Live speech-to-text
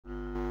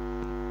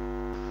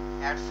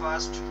At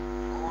first,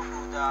 go to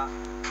the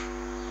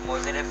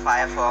Mozilla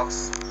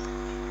Firefox,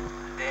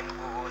 then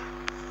Google,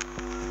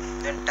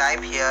 then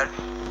type here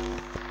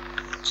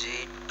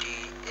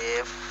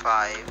GTA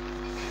 5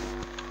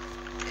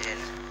 in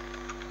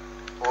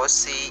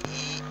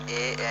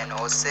OCEAN,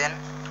 Ocean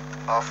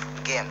of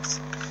Games,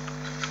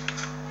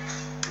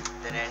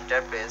 then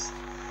enter press.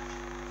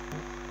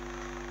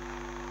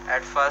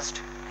 At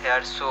first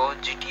here show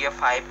GTA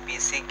 5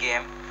 PC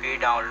game free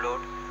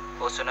download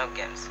Ocean of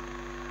Games.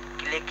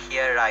 Click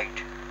here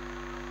right.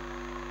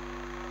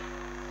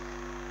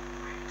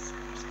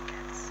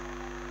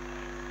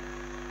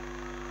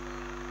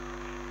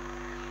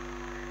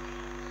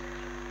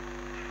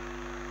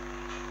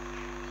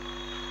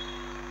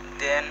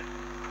 Then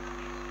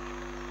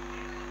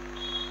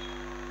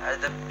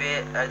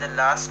at the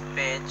last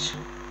page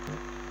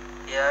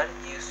here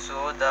you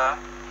show the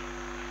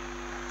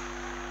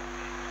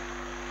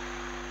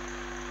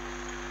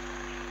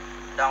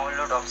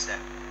download option.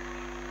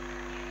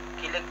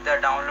 Click the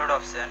download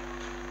option.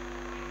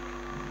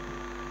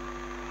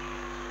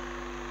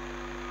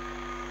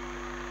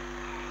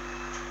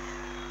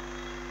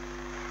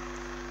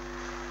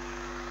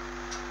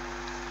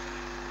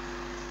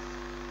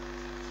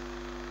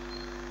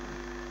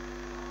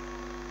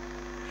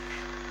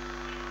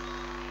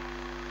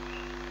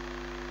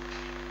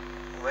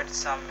 Wait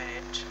some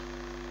minute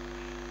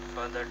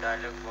for the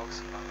dialog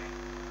box coming.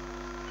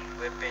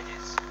 Web page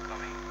is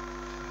coming.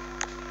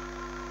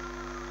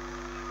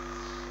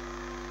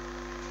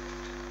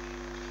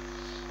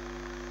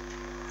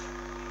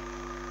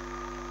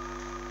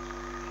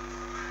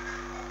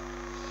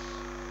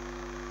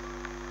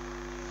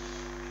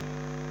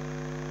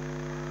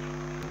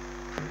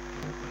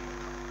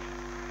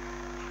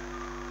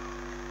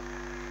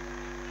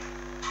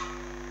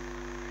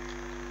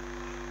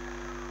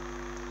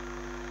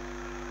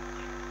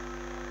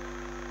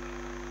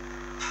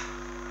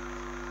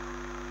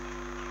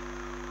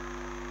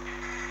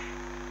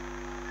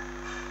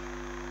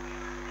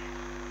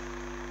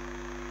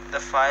 The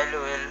file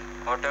will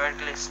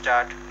automatically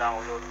start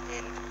download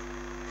in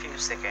few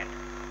seconds.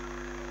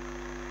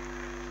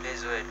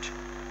 Please wait.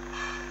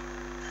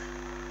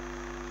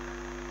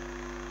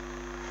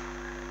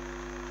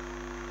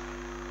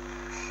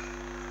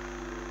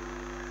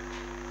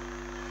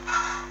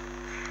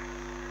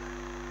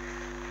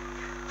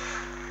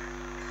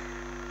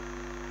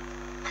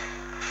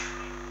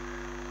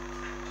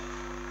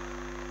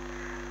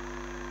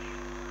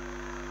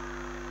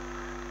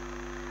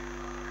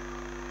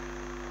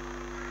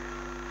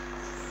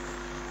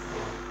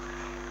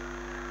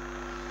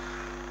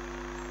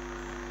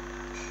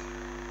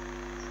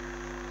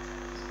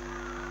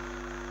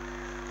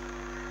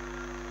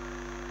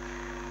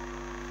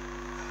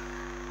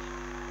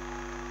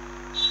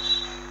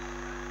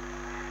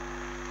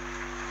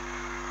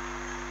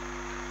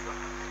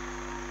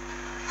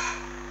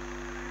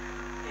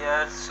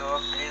 Here, so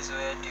please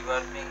wait,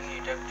 developing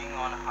detecting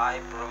on high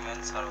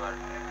performance server.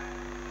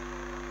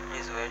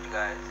 Please wait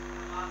guys.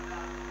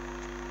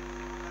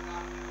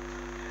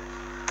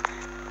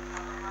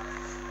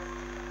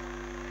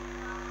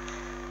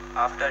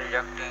 After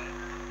detecting,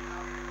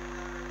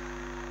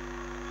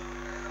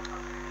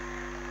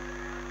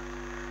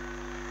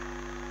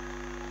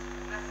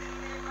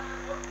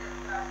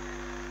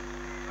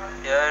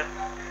 here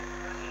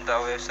the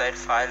website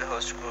file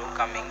host group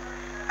coming,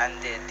 and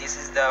this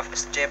is the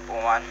step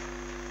 1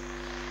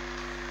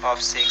 of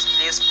 6.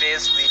 Please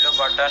press below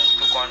button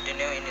to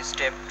continue in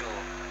step 2.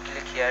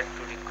 Click here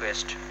to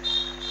request.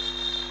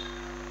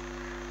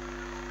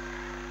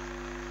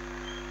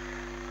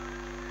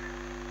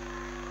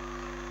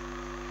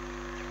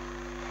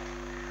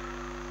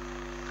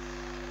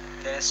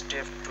 Then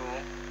step 2.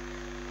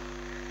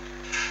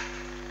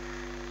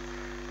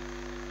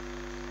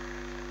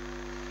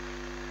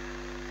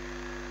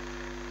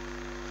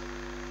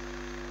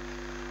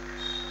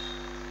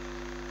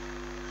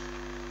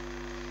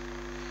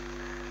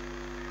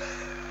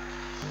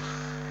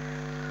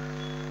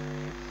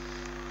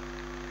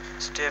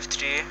 Step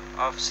 3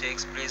 of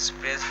 6. Please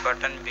press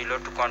button below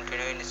to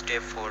continue in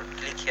step 4.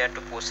 Click here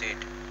to proceed.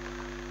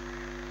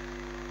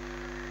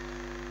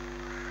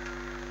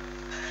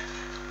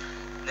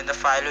 Then the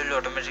file will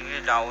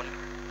automatically down.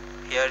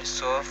 Here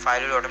so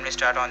file will automatically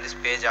start on this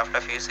page after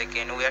few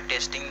seconds. We are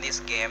testing this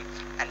game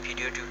and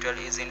video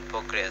tutorial is in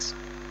progress.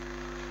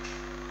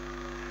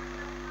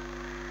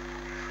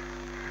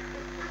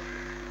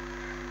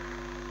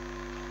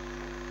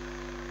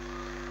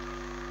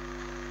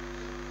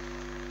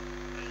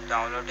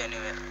 Download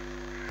anywhere.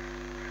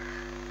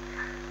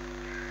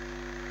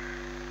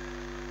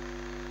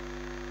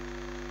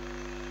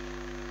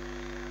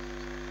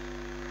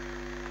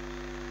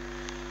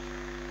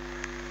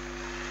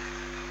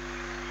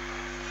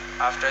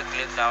 After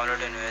click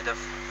download anywhere,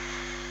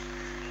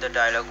 the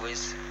dialog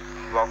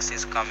box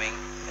is coming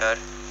here.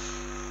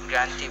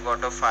 Grand Theft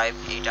Auto 5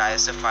 8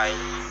 ISO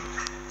file.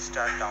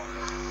 Start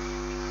download.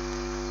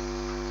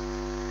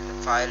 The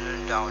file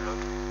will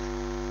download.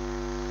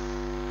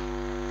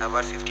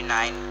 About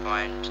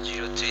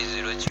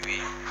 59.030 GB.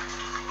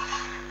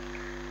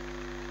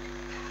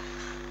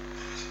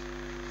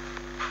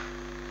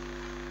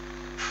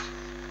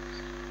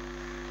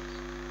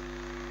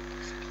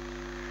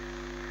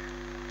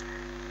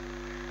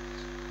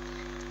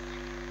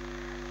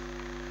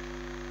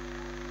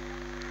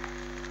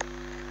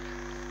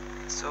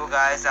 So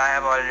guys, I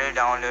have already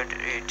downloaded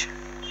it,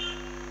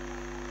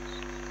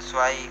 so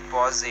I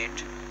pause it.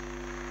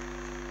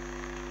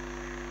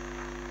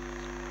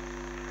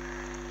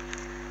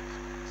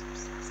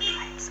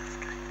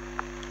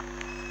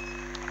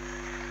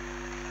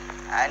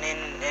 And in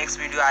next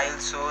video I will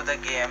show the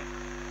game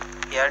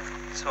here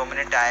so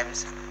many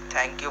times.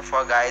 Thank you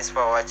for guys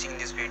for watching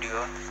this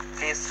video.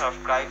 Please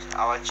subscribe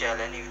our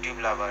channel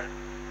YouTube lover.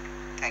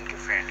 Thank you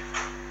friend.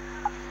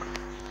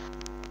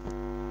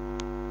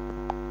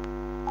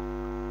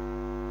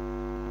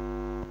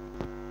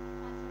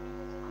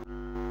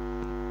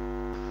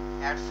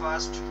 At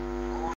first